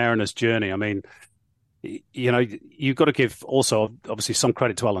 Just on the Mariners' journey, I mean, you've got to give also obviously some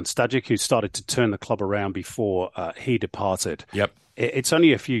credit to Alan Stajic, who started to turn the club around before he departed. Yep. It's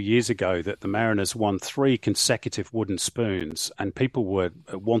only a few years ago that the Mariners won 3 consecutive wooden spoons, and people were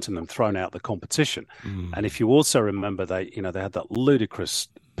wanting them thrown out the competition. And if you also remember, they had that ludicrous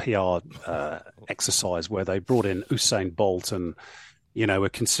PR exercise where they brought in Usain Bolt and were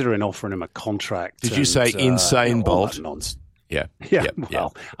considering offering him a contract. Did you say insane Bolt? Yeah.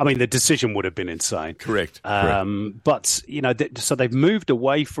 Well, I mean, the decision would have been insane. Correct. But so they've moved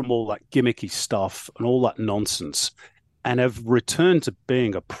away from all that gimmicky stuff and all that nonsense, and have returned to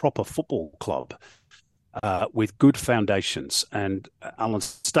being a proper football club with good foundations. And Alan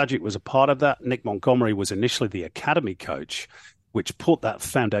Stajic was a part of that. Nick Montgomery was initially the academy coach, which put that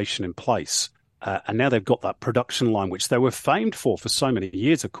foundation in place. And now they've got that production line, which they were famed for so many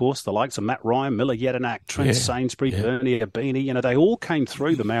years, of course. The likes of Matt Ryan, Miller Jedinak, Trent Sainsbury, Bernie Abini, they all came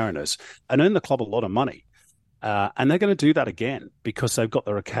through the Mariners and earned the club a lot of money. And they're going to do that again because they've got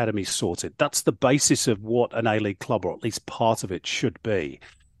their academy sorted. That's the basis of what an A-League club, or at least part of it, should be,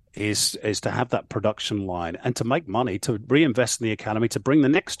 is to have that production line and to make money, to reinvest in the academy, to bring the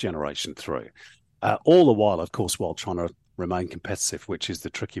next generation through. All the while, of course, while trying to remain competitive, which is the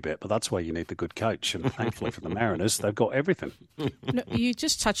tricky bit. But that's where you need the good coach. And thankfully for the Mariners, they've got everything. No, you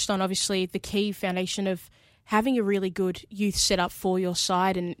just touched on, obviously, the key foundation of having a really good youth setup for your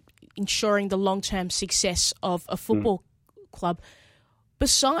side and ensuring the long-term success of a football club.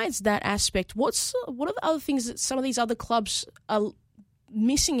 Besides that aspect, what are the other things that some of these other clubs are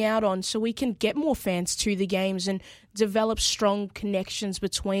missing out on so we can get more fans to the games and develop strong connections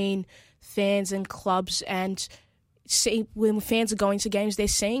between fans and clubs, and see when fans are going to games, they're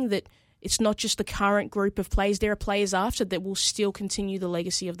seeing that it's not just the current group of players, there are players after that will still continue the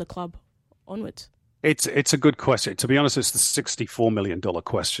legacy of the club onwards? It's a good question. To be honest, it's the $64 million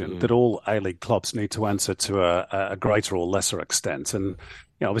question that all A-League clubs need to answer to a greater or lesser extent. And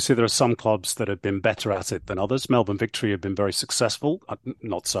obviously there are some clubs that have been better at it than others. Melbourne Victory have been very successful,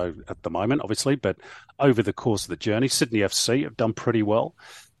 not so at the moment, obviously, but over the course of the journey. Sydney FC have done pretty well.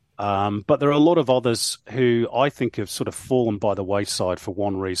 But there are a lot of others who I think have sort of fallen by the wayside for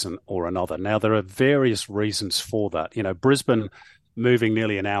one reason or another. Now, there are various reasons for that. Brisbane moving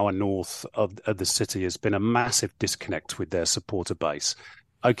nearly an hour north of the city has been a massive disconnect with their supporter base.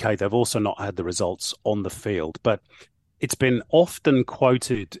 Okay, they've also not had the results on the field, but it's been often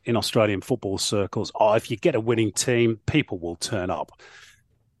quoted in Australian football circles, if you get a winning team, people will turn up.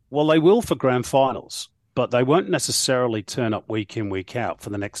 Well, they will for grand finals, but they won't necessarily turn up week in, week out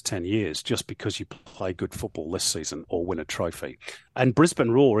for the next 10 years just because you play good football this season or win a trophy. And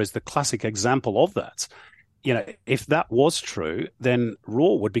Brisbane Roar is the classic example of that. If that was true, then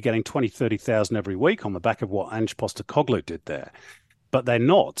Raw would be getting 20, 30,000 every week on the back of what Ange Postecoglou did there. But they're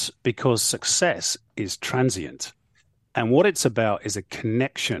not, because success is transient. And what it's about is a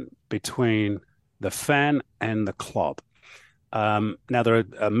connection between the fan and the club. Now, there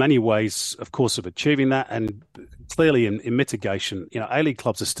are many ways, of course, of achieving that. And clearly in mitigation, A-League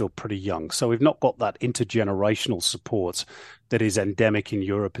clubs are still pretty young. So we've not got that intergenerational support that is endemic in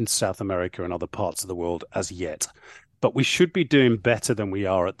Europe and South America and other parts of the world as yet. But we should be doing better than we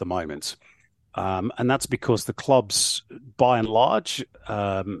are at the moment. And that's because the clubs, by and large,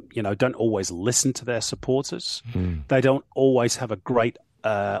 don't always listen to their supporters. They don't always have a great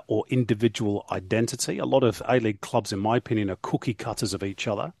or individual identity. A lot of A-League clubs, in my opinion, are cookie cutters of each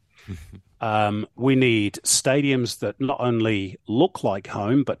other. We need stadiums that not only look like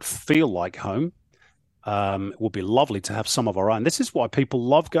home, but feel like home. It would be lovely to have some of our own. This is why people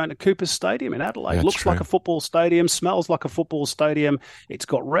love going to Cooper Stadium in Adelaide. It looks like a football stadium, smells like a football stadium. It's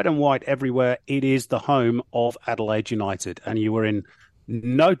got red and white everywhere. It is the home of Adelaide United, and you are in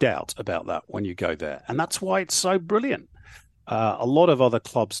no doubt about that when you go there. And that's why it's so brilliant. A lot of other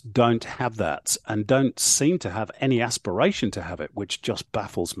clubs don't have that and don't seem to have any aspiration to have it, which just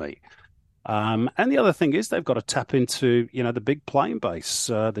baffles me. And the other thing is they've got to tap into, the big playing base,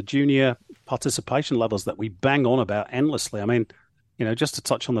 the junior participation levels that we bang on about endlessly. I mean, just to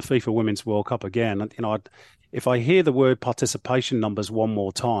touch on the FIFA Women's World Cup again, if I hear the word participation numbers one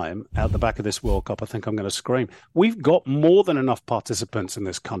more time out the back of this World Cup, I think I'm going to scream. We've got more than enough participants in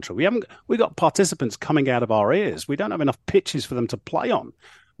this country. We've got participants coming out of our ears. We don't have enough pitches for them to play on.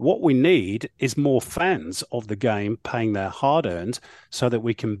 What we need is more fans of the game paying their hard-earned so that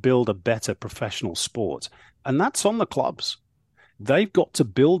we can build a better professional sport. And that's on the clubs. They've got to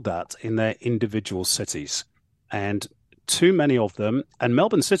build that in their individual cities. And too many of them, and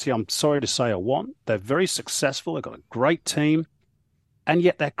Melbourne City, I'm sorry to say, are one. They're very successful. They've got a great team. And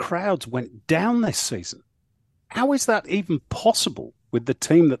yet their crowds went down this season. How is that even possible with the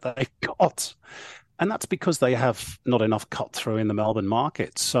team that they've got? And that's because they have not enough cut through in the Melbourne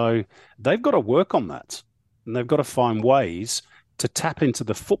market. So they've got to work on that. And they've got to find ways to tap into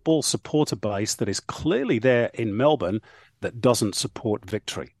the football supporter base that is clearly there in Melbourne that doesn't support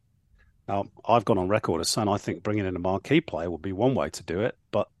victory. Now, I've gone on record as saying I think bringing in a marquee player would be one way to do it,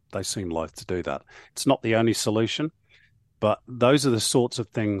 but they seem loath to do that. It's not the only solution, but those are the sorts of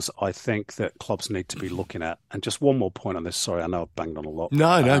things I think that clubs need to be looking at. And just one more point on this. Sorry, I know I've banged on a lot.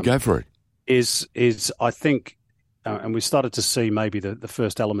 No, go for it. Is I think, and we started to see maybe the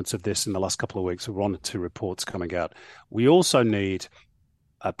first elements of this in the last couple of weeks. We're on 2 reports coming out. We also need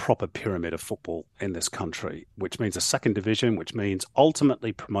a proper pyramid of football in this country, which means a second division, which means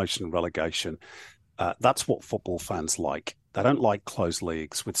ultimately promotion and relegation. That's what football fans like. They don't like closed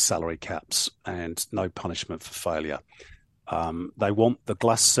leagues with salary caps and no punishment for failure. They want the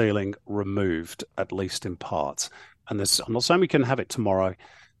glass ceiling removed, at least in part. And I'm not saying we can have it tomorrow,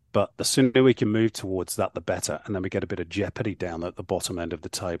 but the sooner we can move towards that, the better. And then we get a bit of jeopardy down at the bottom end of the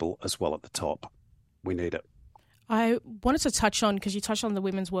table as well at the top. We need it. I wanted to touch on, because you touched on the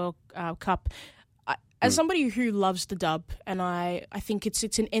Women's World Cup. As somebody who loves the dub, and I think it's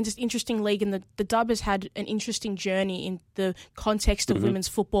an interesting league, and the dub has had an interesting journey in the context of women's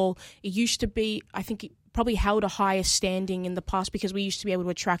football. It used to be, I think, it probably held a higher standing in the past because we used to be able to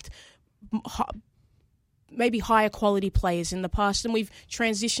attract maybe higher quality players in the past, and we've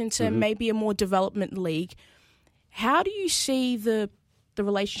transitioned to maybe a more development league. How do you see the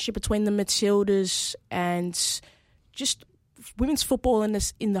relationship between the Matildas and just women's football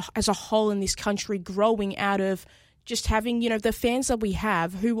as a whole in this country growing out of just having, the fans that we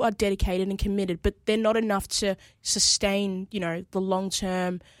have who are dedicated and committed, but they're not enough to sustain, the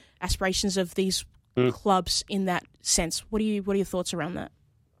long-term aspirations of these clubs in that sense? What are your thoughts around that?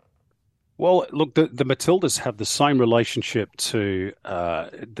 Well, look, the Matildas have the same relationship to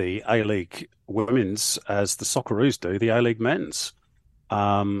the A-League women's as the Socceroos do the A-League men's.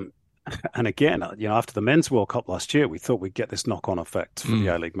 And again, after the Men's World Cup last year, we thought we'd get this knock-on effect for the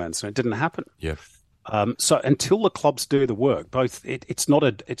A-League men's, and it didn't happen. Yeah. So until the clubs do the work, it's not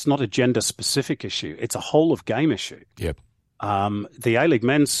a gender-specific issue; it's a whole of game issue. Yep. The A-League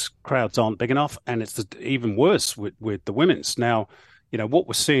men's crowds aren't big enough, and it's even worse with the women's now. What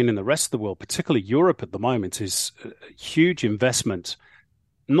we're seeing in the rest of the world, particularly Europe at the moment, is a huge investment,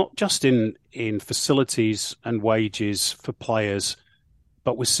 not just in facilities and wages for players,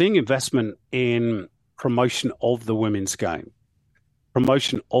 but we're seeing investment in promotion of the women's game,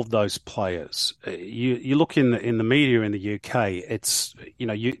 promotion of those players. You look in the media in the UK, it's,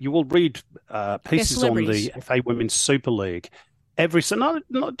 you will read pieces on the FA Women's Super League.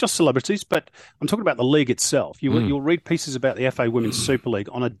 Not just celebrities, but I'm talking about the league itself. You'll read pieces about the FA Women's Super League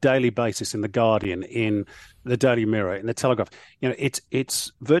on a daily basis in The Guardian, in the Daily Mirror, in the Telegraph.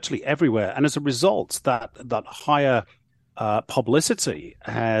 It's virtually everywhere. And as a result, that higher publicity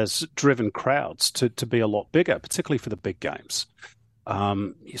has driven crowds to be a lot bigger, particularly for the big games.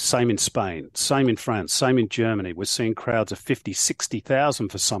 Same in Spain, same in France, same in Germany. We're seeing crowds of 50, 60,000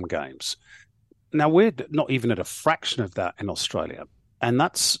 for some games. Now, we're not even at a fraction of that in Australia. And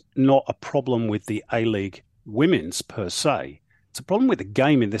that's not a problem with the A-League women's per se. It's a problem with the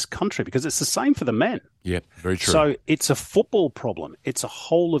game in this country because it's the same for the men. Yeah, very true. So it's a football problem. It's a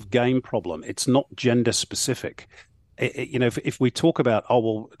whole of game problem. It's not gender specific. if we talk about,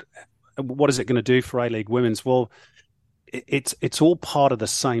 what is it going to do for A-League Women's? Well, it's all part of the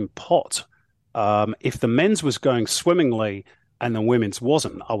same pot. If the men's was going swimmingly and the women's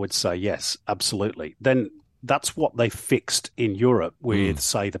wasn't, I would say yes, absolutely. Then that's what they fixed in Europe with,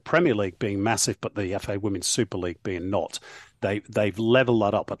 say, the Premier League being massive, but the FA Women's Super League being not. They've leveled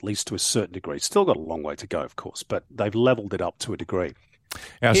that up at least to a certain degree. Still got a long way to go, of course, but they've leveled it up to a degree.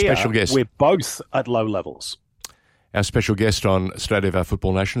 Our special guest. We're both at low levels. Our special guest on State of Our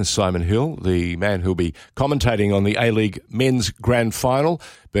Football Nation is Simon Hill, the man who'll be commentating on the A-League Men's Grand Final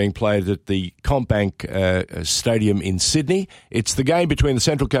being played at the CompBank Stadium in Sydney. It's the game between the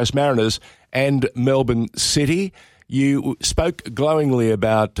Central Coast Mariners and Melbourne City. You spoke glowingly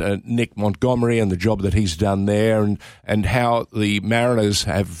about Nick Montgomery and the job that he's done there, and how the Mariners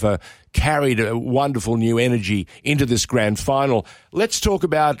have carried a wonderful new energy into this grand final. Let's talk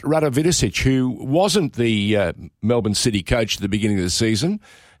about Rado Vidosic, who wasn't the Melbourne City coach at the beginning of the season.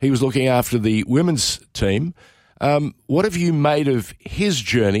 He was looking after the women's team. What have you made of his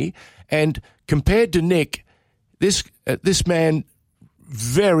journey? And compared to Nick, this man,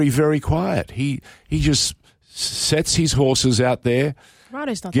 very, very quiet. He just sets his horses out there.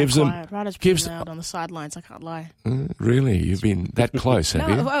 Rado's not that quiet. Rado's pretty loud on the sidelines, I can't lie. Really? You've been that close, have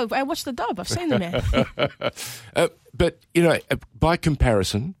you? No, I watched the dub. I've seen the man. But, by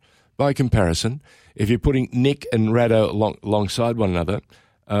comparison, if you're putting Nick and Rado alongside one another,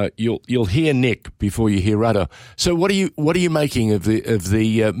 you'll hear Nick before you hear Rado. So what are you making of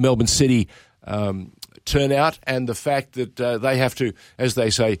the Melbourne City turnout and the fact that they have to, as they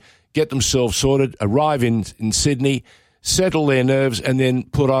say, get themselves sorted, arrive in Sydney, settle their nerves, and then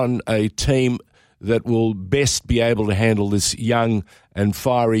put on a team that will best be able to handle this young and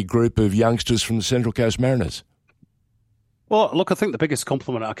fiery group of youngsters from the Central Coast Mariners? Well, look, I think the biggest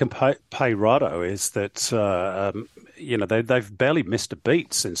compliment I can pay Rado is that, they've barely missed a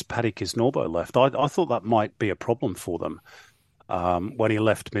beat since Paddy Kisnorbo left. I thought that might be a problem for them when he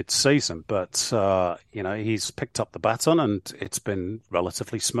left mid-season, but he's picked up the baton and it's been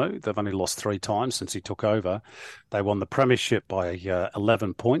relatively smooth. They've only lost 3 times since he took over. They won the premiership by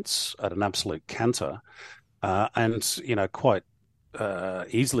 11 points at an absolute canter, and quite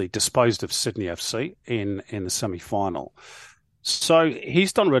easily disposed of Sydney FC in the semi-final. So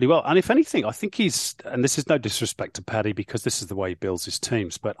he's done really well. And if anything, I think and this is no disrespect to Paddy because this is the way he builds his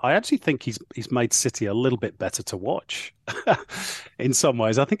teams, but I actually think he's made City a little bit better to watch in some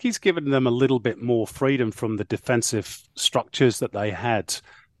ways. I think he's given them a little bit more freedom from the defensive structures that they had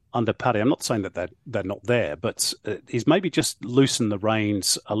under Paddy. I'm not saying that they're not there, but he's maybe just loosened the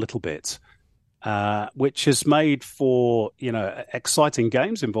reins a little bit. Which has made for, exciting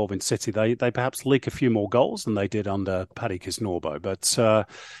games involving City. They perhaps leak a few more goals than they did under Paddy Kisnorbo. But,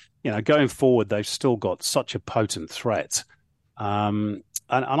 going forward, they've still got such a potent threat. And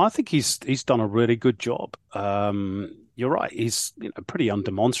I think he's done a really good job. You're right. He's pretty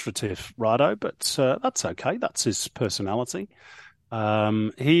undemonstrative, Rado, but that's okay. That's his personality.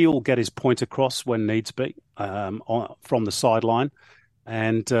 He'll get his point across when needs be from the sideline.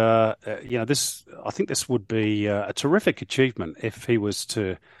 And, I think this would be a terrific achievement if he was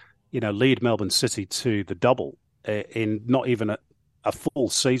to, lead Melbourne City to the double in not even a full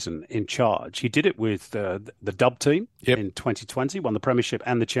season in charge. He did it with the dub team in 2020, won the premiership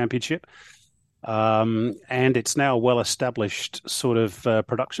and the championship. And it's now a well-established sort of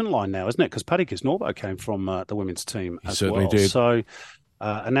production line now, isn't it? Because Paddy Kisnorbo came from the women's team as well. He certainly did. So,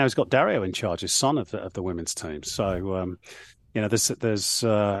 and now he's got Dario in charge, his son of the women's team. So, there's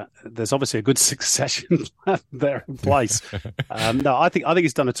obviously a good succession there in place. No, I think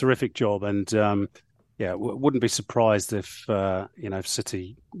he's done a terrific job, and wouldn't be surprised if if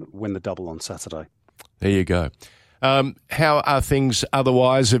City win the double on Saturday. There you go. How are things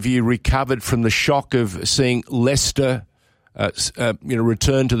otherwise? Have you recovered from the shock of seeing Leicester,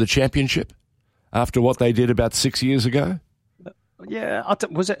 return to the championship after what they did about 6 years ago? Yeah,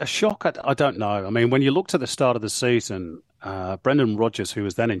 was it a shock? I don't know. I mean, when you looked at the start of the season, Brendan Rodgers, who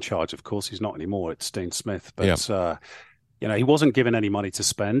was then in charge, of course, he's not anymore. It's Dean Smith, but he wasn't given any money to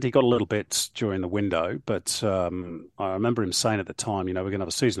spend. He got a little bit during the window, but I remember him saying at the time, we're going to have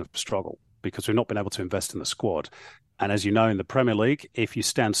a season of struggle because we've not been able to invest in the squad. And as you know, in the Premier League, if you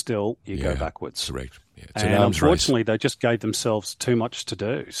stand still, you go backwards. Correct. Yeah, and unfortunately, they just gave themselves too much to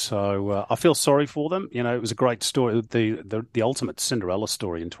do. So I feel sorry for them. It was a great story, the ultimate Cinderella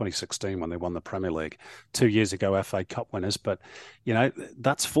story in 2016 when they won the Premier League. 2 years ago, FA Cup winners. But,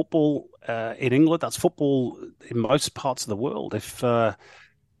 that's football in England. That's football in most parts of the world. If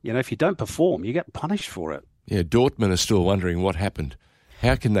you don't perform, you get punished for it. Yeah, Dortmund are still wondering what happened.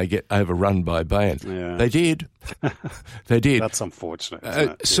 how can they get overrun by Bayern? Yeah. They did. They did. That's unfortunate.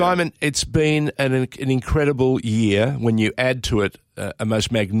 Isn't it? Simon, it's been an incredible year when you add to it a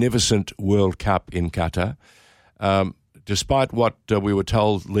most magnificent World Cup in Qatar. Despite what we were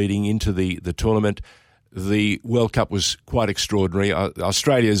told leading into the tournament, the World Cup was quite extraordinary.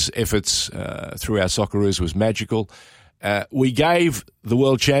 Australia's efforts through our Socceroos was magical. We gave the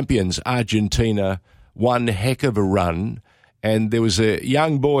world champions, Argentina, one heck of a run, and there was a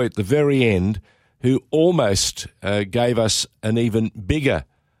young boy at the very end who almost gave us an even bigger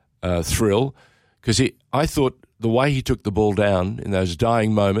thrill, because I thought the way he took the ball down in those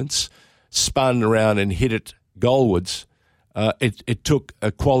dying moments, spun around and hit it goalwards, it took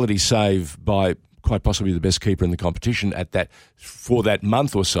a quality save by quite possibly the best keeper in the competition for that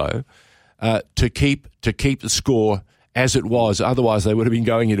month or so to keep the score as it was. Otherwise, they would have been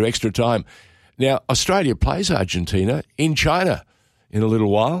going into extra time. Now, Australia plays Argentina in China in a little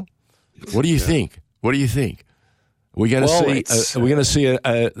while. What do you think? What do you think? Are we going to see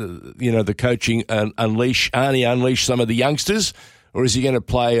the coaching Arnie unleash some of the youngsters, or is he going to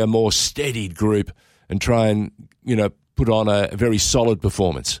play a more steadied group and try and put on a very solid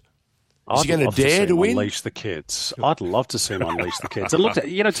performance? Is he going to dare to win? Unleash the kids. I'd love to see him unleash the kids. And look,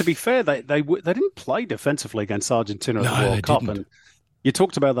 to be fair, they didn't play defensively against Argentina at the World Cup. And you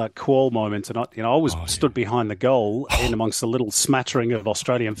talked about that qual moment, and I stood behind the goal in amongst a little smattering of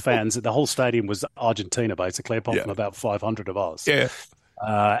Australian fans. The whole stadium was Argentina, basically, apart from about 500 of us. Yeah.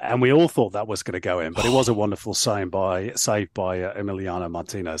 And we all thought that was going to go in, but it was a wonderful save by Emiliano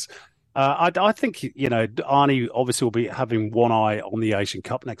Martinez. I think, Arnie obviously will be having one eye on the Asian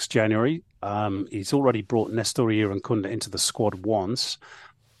Cup next January. He's already brought Nestor Irankunda into the squad once.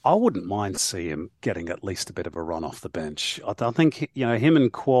 I wouldn't mind seeing him getting at least a bit of a run off the bench. I think, him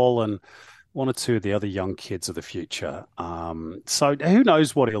and Qual and one or two of the other young kids of the future. So who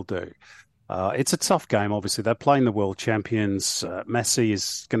knows what he'll do. It's a tough game, obviously. They're playing the world champions. Messi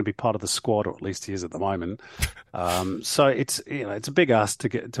is going to be part of the squad, or at least he is at the moment. So it's a big ask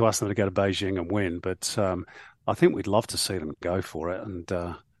to ask them to go to Beijing and win. But I think we'd love to see them go for it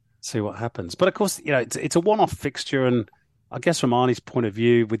and see what happens. But of course, it's a one-off fixture, and I guess from Arnie's point of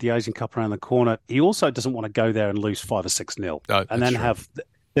view, with the Asian Cup around the corner, he also doesn't want to go there and lose 5 or 6-0, and then have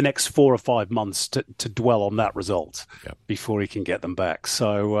the next 4 or 5 months to dwell on that result before he can get them back.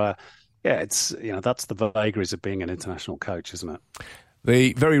 So. It's that's the vagaries of being an international coach, isn't it?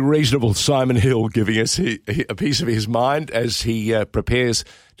 The very reasonable Simon Hill giving us a piece of his mind as he prepares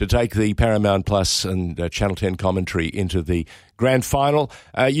to take the Paramount Plus and Channel 10 commentary into the grand final.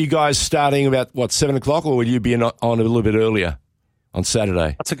 You guys starting about 7 o'clock, or will you be on a little bit earlier on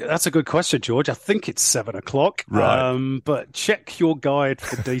Saturday? That's a good question, George. I think it's 7 o'clock. Right. But check your guide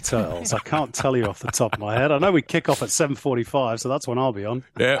for details. I can't tell you off the top of my head. I know we kick off at 7:45, so that's when I'll be on.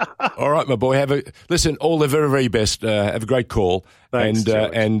 Yeah. All right, my boy. Listen, all the very, very best. Have a great call. Thanks,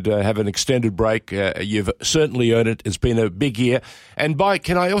 and have an extended break. You've certainly earned it. It's been a big year. And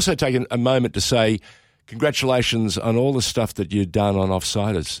can I also take a moment to say congratulations on all the stuff that you've done on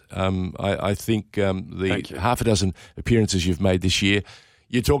Offsiders. I think the half a dozen appearances you've made this year,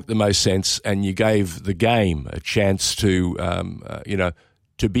 you talked the most sense, and you gave the game a chance to,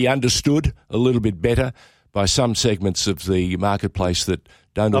 to be understood a little bit better by some segments of the marketplace that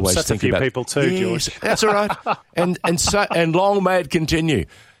don't always think about. Upset a few people too, George. That's all right. And long may it continue.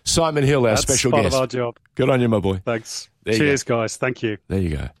 Simon Hill, our special guest. That's part of our job. Good on you, my boy. Thanks. Cheers, guys. Thank you. There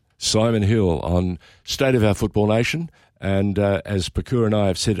you go. Simon Hill on State of Our Football Nation. And as Pokuah and I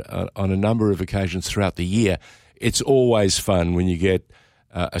have said on a number of occasions throughout the year, it's always fun when you get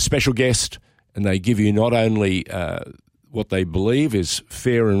a special guest and they give you not only what they believe is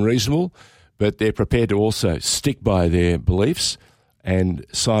fair and reasonable, but they're prepared to also stick by their beliefs. And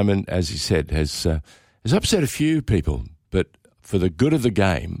Simon, as he said, has upset a few people, but for the good of the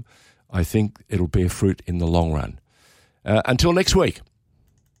game, I think it'll bear fruit in the long run. Until next week.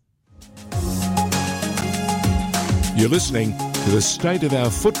 You're listening to the State of Our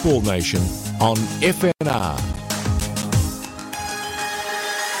Football Nation on FNR.